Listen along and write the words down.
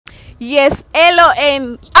Yes, hello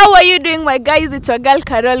and how are you doing my guys? It's your girl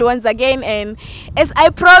Carol once again, and as I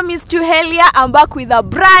promised you earlier, I'm back with a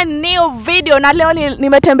brand new video. Na leo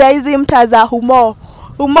nimetembea hizi mtaa za Humo.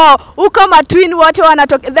 Huko matwin wote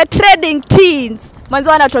wanatoka, the trading teens. Manzo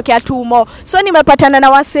wanatokea tu Humo. So nimepatana na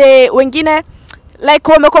wase wengine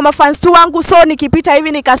like wamekuwa mafans tu wangu, so nikipita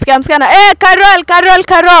hivi nikasikia msikiana,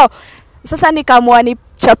 Carol. Sasa nikaamua ni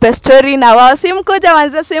chape story na wao. Simkuja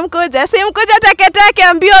manze, simkuja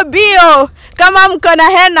teke mbio kama mko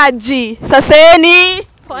na energy. Saseni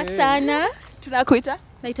kwa sana. Tunakuita?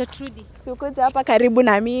 Naitwa Trudy. Simkuja hapa karibu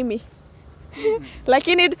na mimi.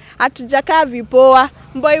 Lakini hatujakaa vipoa.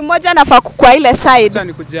 Boy mmoja anafaa kwa ile side. Acha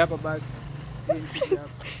nikuje hapa basi.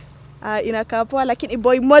 Inakaa poa, lakini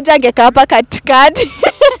boy mmoja angekaa hapa katikati.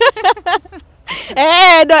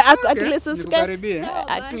 At least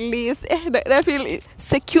at least I feel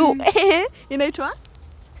secure. Inaitwa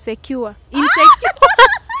secure. Insecure.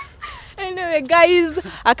 Anyway guys,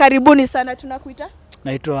 karibuni sana. Tunakuita?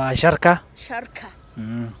 Naitwa Sharka.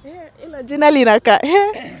 Ila jina linaka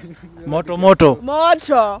Moto.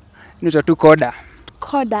 Naitwa tu Koda.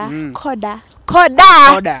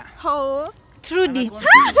 Oh. Trudy.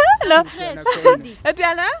 Hello.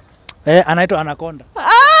 Etiana? Anaitwa Anaconda.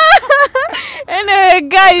 Anyway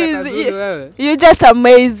guys, you're just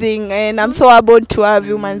amazing and I'm so about to have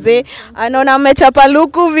you manze. Anaona mmechapa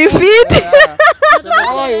luku vifit.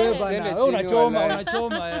 Unachoma.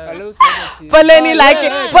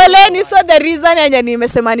 Poleni, so the reason yenye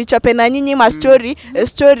nimesema nichape na nyinyi ma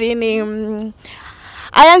story ni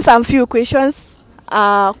I answer some few questions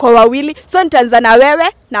kwa wawili. So nitaanza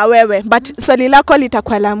na wewe but swali lako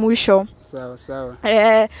litakuwa la mwisho. Sawa.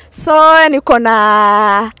 So niko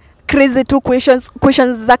na crazy two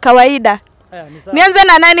questions za kawaida. Nianze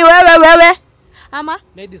na nani, wewe? Ama?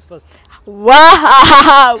 Ladies first. Wow,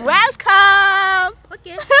 welcome.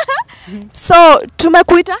 Okay. So,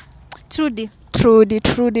 tumekuita?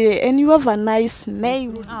 Trudy, and you have a nice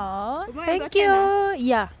name. Oh, thank you.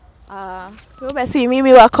 Yeah. Basi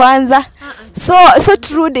mimi wa kwanza. So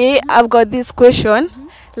Trudy, I've got this question.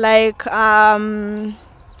 Like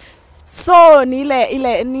so ni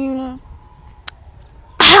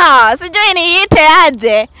sijui niite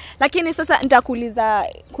aje, lakini sasa nitakuuliza,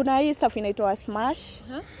 kuna hii stuff inaitwa smash,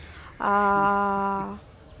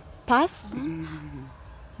 pass,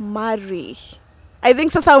 marry. I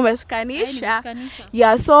think sasa umesikanisha.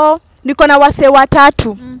 Yeah, so niko na wase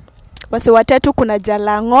watatu. Kuna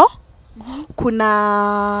Jalang'O,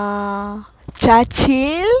 kuna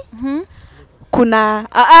Churchill, kuna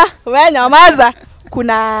wewe nyamaza.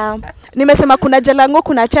 Nimesema kuna Jalang'O,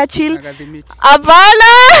 kuna Churchill. Hapana.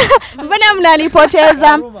 Mbona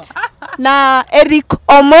mnanipoteza? Na Eric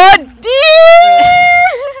Omodi.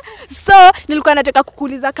 So nilikuwa nataka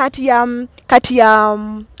kukuuliza kati ya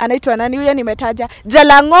anaitwa nani huyo nimetaja?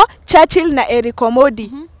 Jalang'O, Churchill na Eric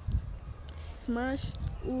Omodi. Smash.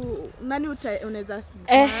 Nani unaweza?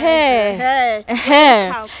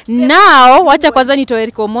 Now wacha kwanza nitoe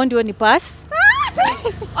Eric Omodi, wewe ni pass.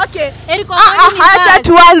 Okay. Eric Omodi ni pass. Acha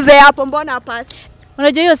tuanze hapo, mbona pass?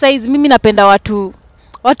 Unajua hiyo size, mimi napenda watu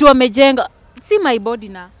wamejenga. Si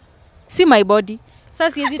my body.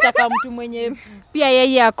 Sasa siwezi taka mtu mwenye pia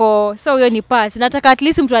yeye ako. So huyo ni pass. Nataka at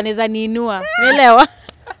least mtu anaweza niinua. Unaelewa?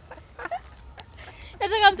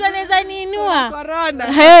 Nataka mtu anaweza niinua. Corona.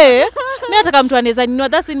 Mimi nataka mtu anaweza niinua.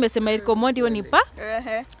 That's why nimesema Eric Omodi ni pa.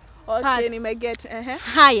 Okay, nimeget.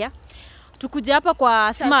 Haya. Tukuje hapa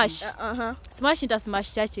kwa smash. Smash nita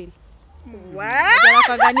smash Churchill. Wow.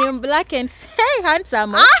 Jana kwa ni black and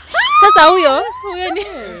handsome. Sasa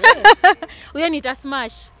huyo nita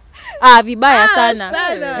smash. Vibaya sana.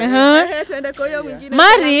 Tuende kwa hiyo mwingine.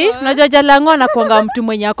 Mari, unajua Jalang'O anakuanga mtu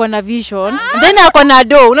mwenye ako na vision. Then ako na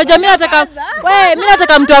do. Unajua mimi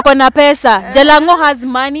nataka mtu ako na pesa. Jalang'O has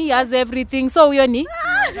money, he has everything. So huyo ni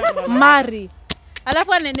Mari.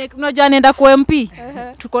 Alafu unajua anaenda kwa MP.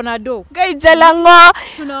 Tuko na do. Guys, Jalang'O,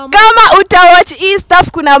 kama utawatch hii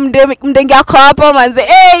stuff kuna mdenge yako hapo manze.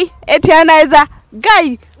 Eti anaweza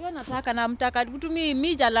guy. Wewe nataka na mtaka mtu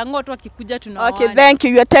mimi Jalang'O tu akikuja tunaona. Okay, thank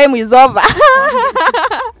you. Your time is over.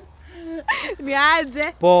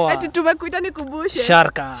 Niaje? Eti tumekuita nikumbushe.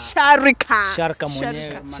 Sharka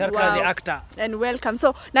mwenyewe. Sharka the actor. And welcome.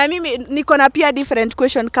 So, na mimi niko na pia different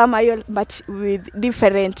question kama hiyo but with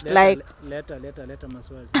different like leta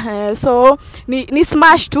maswali. So, ni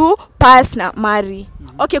smash tu, pass na marry.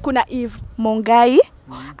 Okay, kuna Eve Mongai.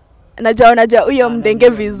 Najua huyo mdenge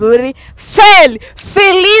vizuri.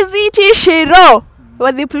 Felicity Shiro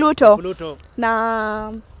wa the Pluto.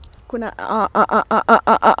 Na kuna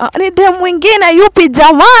ni dem mwingine yupi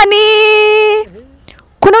jamani?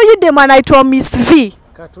 Kuna huyu dem anaitwa Miss V.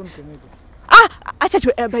 Cartoon comedy. Acha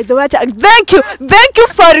tu by the way, thank you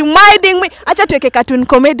for reminding me. Acha tuweke cartoon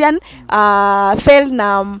comedian Fail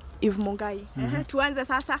na Eve Mungai. Tuanze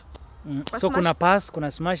sasa. So kuna pass,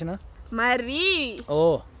 kuna smash na Mari.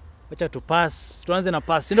 Acha tu pass. Tuanze na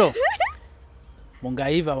pass, ndio?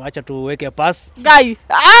 Mungai acha tuweke pass. Guy.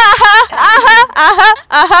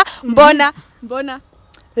 Mbona?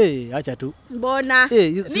 Acha tu. Mbona?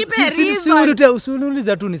 Nipe reason.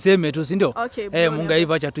 Usiuliza tu niseme tu, si ndio? Okay, Mungai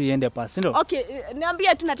acha tu iende pass, ndio? Okay,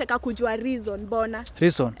 niambia tu nataka kujua reason, mbona?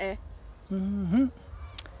 Reason?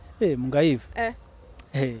 Mungai.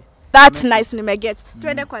 That's nice, nimeget.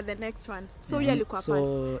 Tuende kwa the next one. So huyo alikuwa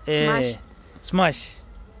pass. Smash.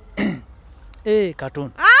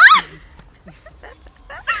 Cartoon.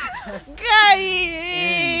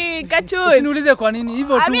 Guy, cartoon. Usiniulize kwa nini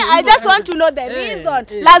hivyo tu. I just want to know the reason.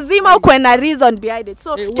 Lazima uwe na reason behind it.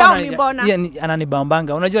 So tell me mbona.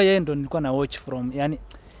 Ananibambanga. Unajua yeye ndo nilikuwa na watch from, yani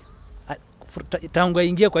tangu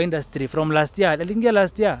aingie kwa industry from last year. Aliingia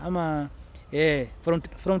last year ama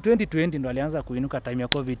from 2020 ndo alianza kuinuka time ya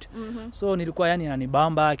COVID. So nilikuwa yani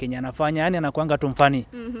ananibamba Kenya anafanya, yani anakuanga tu mfani.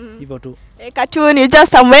 Hivyo tu. Cartoon is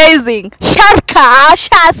just amazing. Sharka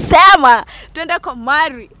shasema. Twende kwa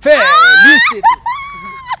Mari. Felicity.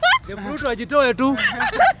 The Pluto ajitoe tu.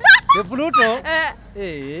 The Pluto.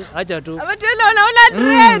 Acha tu. But unaona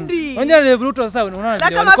dread. Unajua the Pluto sasa unaona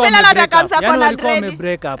vile kama Fela anataka msako na dread. Alikuwa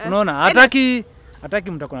break up. Unaona?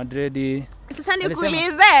 Hataki mtako na dread. Sasa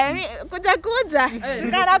nikuulize, kuja.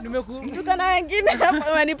 Tukana wengine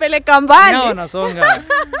wanipeleka mbali. Nao nasonga.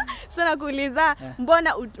 Sasa nakuuliza,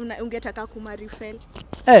 mbona ungetaka kumari Fail?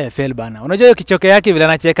 Fail bana. Unajua hiyo kichoko yake vile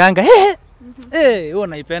anachekanga. Wewe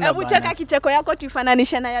unaipenda bana. Hebu cheka kicheko yako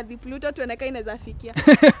tufananisha na ya The Pluto tuone kama inaweza fikia.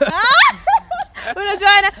 Unajua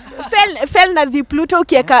Fail na The Pluto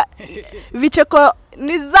ukiweka vicheko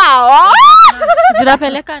ni zao.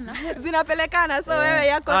 Zinapelekana. So wewe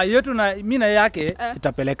yako yetu na mimi na yake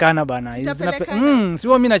itapelekana bana.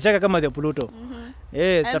 Sio mimi nacheka kama The Pluto.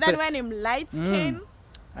 And then when I'm light skin.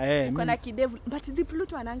 Kuna kidevu but The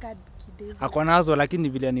Pluto ananga kidevu. Ako nazo lakini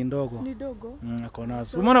vile ni ndogo. Ni dogo. Ako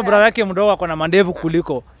nazo. Umeona brother yake mdogo ako na mandevu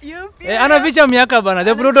kuliko. Anaficha miaka bana.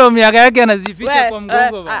 The Pluto miaka yake anazificha kwa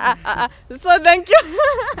mgongo bana. So thank you.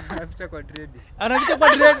 Anaficha kwa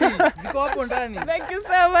dread. Ziko hapo ndani. Thank you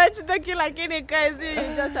so much. Thank you lakini guys,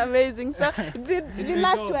 you just amazing. So the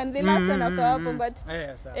last one ako hapo but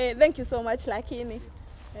thank you so much lakini.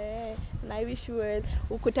 Na I wish you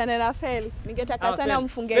ukutane na Fail. Ningetaka sana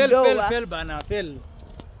mfunge ndoa. Fail bana, Fail.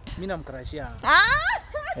 Mimi namkrashia.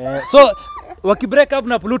 So waki break up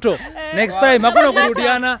na Pluto next time hakuna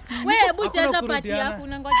kurudiana. Wewe hebu cheza party yako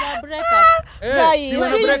unangoja break up.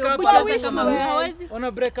 Hebu cheza kama wewe hawezi.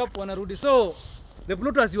 Ona break up wanarudi. So The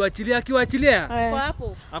Pluto asiwachilia, akiwachilia kwa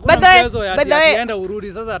hapo. Hakuna mchezo ya ataenda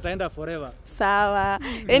urudi, sasa ataenda forever. Sawa.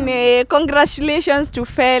 Anyway, congratulations to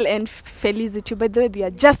Fail and Felicity. By the way, they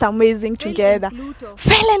are just amazing together.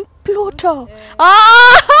 Fail and Pluto.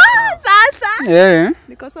 Sasa.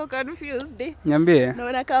 Niko so confused. Niambie.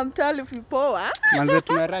 Naona kama mtali vipoa. Manze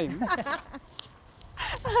tuna rhyme.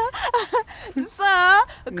 So,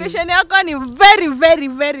 question yako ni very very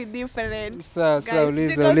very different. Sasa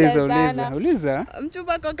uliza.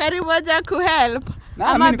 Mchumba kwa karibu aje ku help.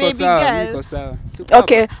 Ama baby girl. Niko sawa.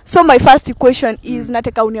 Okay, so my first question is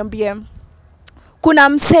nataka uniambie kuna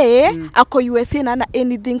msee ako USA na ana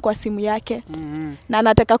anything kwa simu yake na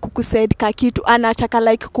anataka kukusend ka kitu, anataka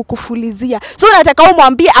like kukufulizia. So unataka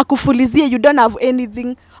umwambie akufulizie, you don't have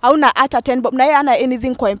anything, hauna hata 10 bob, na yeye ana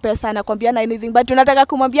anything kwa M-Pesa, anakuambia ana anything, but unataka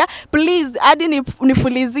kumwambia please hadi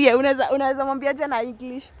nifulizie. Unaweza mwambia je na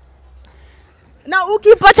English? Na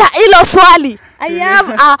ukipata hilo swali, I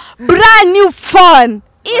have a brand new phone.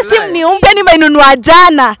 Hii simu ni mpya, nimeinunua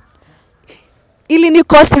jana. Ili ni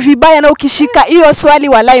cost vibaya, na ukishika hiyo swali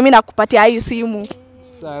walai mimi nakupatia hii simu.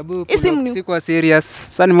 Sababu sikuwa serious.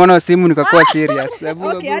 Sasa nimeona simu nikakuwa serious. Sababu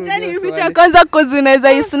okay, acha ni picha kwanza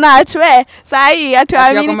unaweza isnatch we. Sasa hii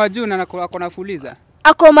hatuamini. Ako majuu na ako nafuliza.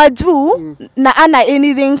 Ako majuu na ana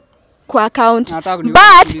anything kwa account.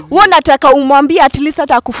 But wewe unataka umwambie at least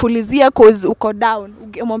atakufulizia cause uko down.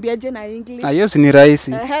 Umwambie je na English? Hiyo si ni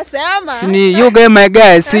rahisi. Sema. Si you guy my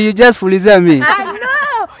guy, see you just fulizia me. No.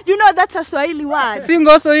 You know that's a Swahili word. Si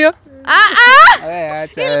ngoso hiyo?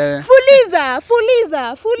 Fuliza.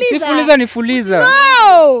 Si fuliza ni fuliza.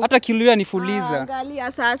 No. Hata kiluya ni fuliza.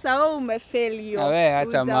 Angalia sasa wewe umefail hiyo.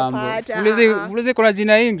 Acha mambo. Fuliza kuna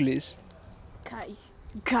jina English. Kai.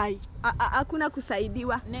 Guy, hakuna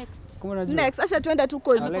kusaidiwa. Next. Next, acha tuende tu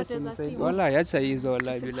cause. Wala acha hizo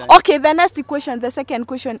wala bila. Okay, the next question, the second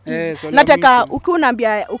question is nataka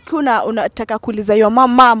ukiwa unataka kuuliza your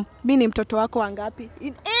mom, mimi ni mtoto wako wangapi?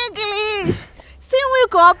 In English. Simu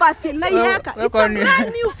iko hapa still na yaka. It's a brand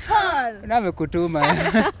new phone. Na amekutuma.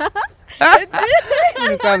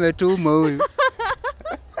 Ni kama ametuma huyu.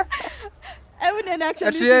 Even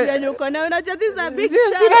actually sisi yuko na unajua this a big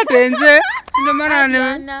challenge. Sina tenje. Sina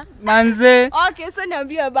maana manze. Okay, so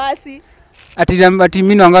niambie basi. Ati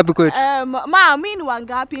mimi wangapi kwetu? Ma, mimi ni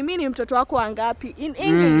wangapi? Mimi ni mtoto wako wangapi? In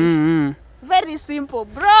English. Very simple,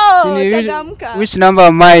 bro. Changamka. Which number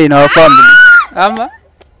am I in our family? Ama?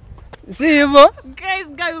 Si hivyo? Guys,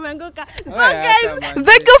 umengoka. So guys,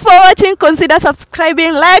 thank you for watching. Consider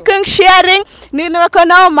subscribing, liking, sharing. Nimekuwa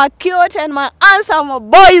nao my cute and my handsome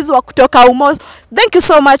boys wa kutoka Umo. Thank you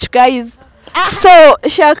so much guys. So,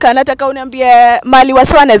 Sharka, nataka uniambie mali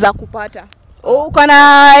wasi wanaweza kupata. Uko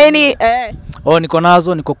na any niko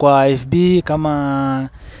nazo, niko kwa FB kama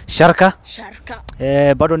Sharka.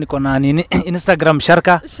 Bado niko na nini Instagram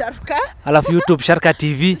Sharka. Alafu YouTube Sharka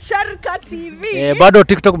TV. Bado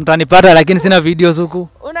TikTok mtanipata lakini sina videos huku.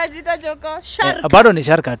 Unajita joko Sharka. Bado ni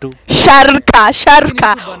Sharka tu.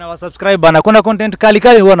 Sharka. Bana subscribe bana, kuna content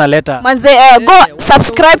kali huwa naleta. Manze go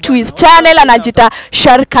subscribe to his channel anajita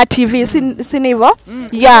Sharka TV. Si hivyo?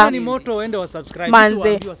 Yeah. Ni moto uende wa subscribe.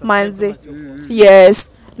 Manze. Yes.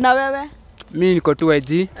 Na wewe? Mimi niko tu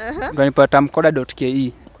IG. Unanipata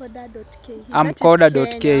amkoda.ke.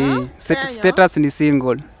 amkoda.ke. Status ni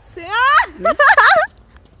single.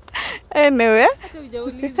 Anyway.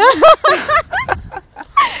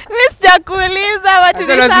 Mr. Kuuliza watu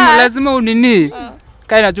ni lazima unini.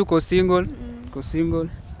 Kaina tu uko single. Uko single.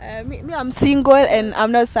 Me I'm single and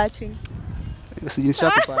I'm not searching.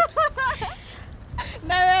 Sijinsha kupata.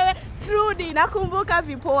 Na wewe Trudy nakumbuka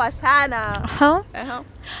vipoa sana.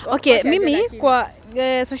 Okay, mimi kwa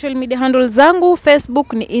social media handles zangu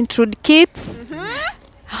Facebook ni Intrude Kids.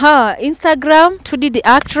 Instagram Trudy the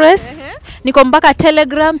Actress. Niko mpaka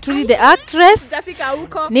Telegram Trudy the Actress.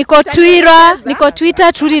 Niko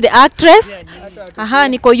Twitter Trudy the Actress.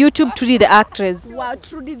 Niko YouTube Trudy the Actress. Wow,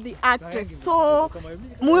 Trudy the Actress. So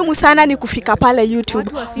muhimu sana ni kufika pale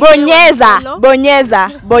YouTube.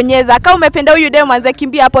 Bonyeza. Kama umependa huyu demo anza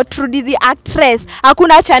kimbia hapo Trudy the Actress.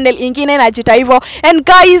 Hakuna channel ingine inajiita hivyo. And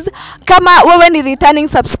guys, kama wewe ni returning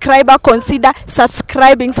subscriber, consider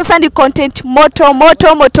subscribing. Sasa ni content moto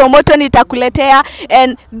nitakuletea.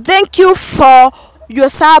 And thank you for your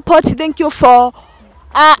support. Thank you for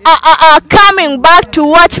coming back to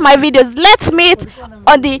watch my videos. Let's meet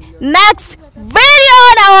on the next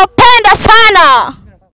video. Nawapenda sana.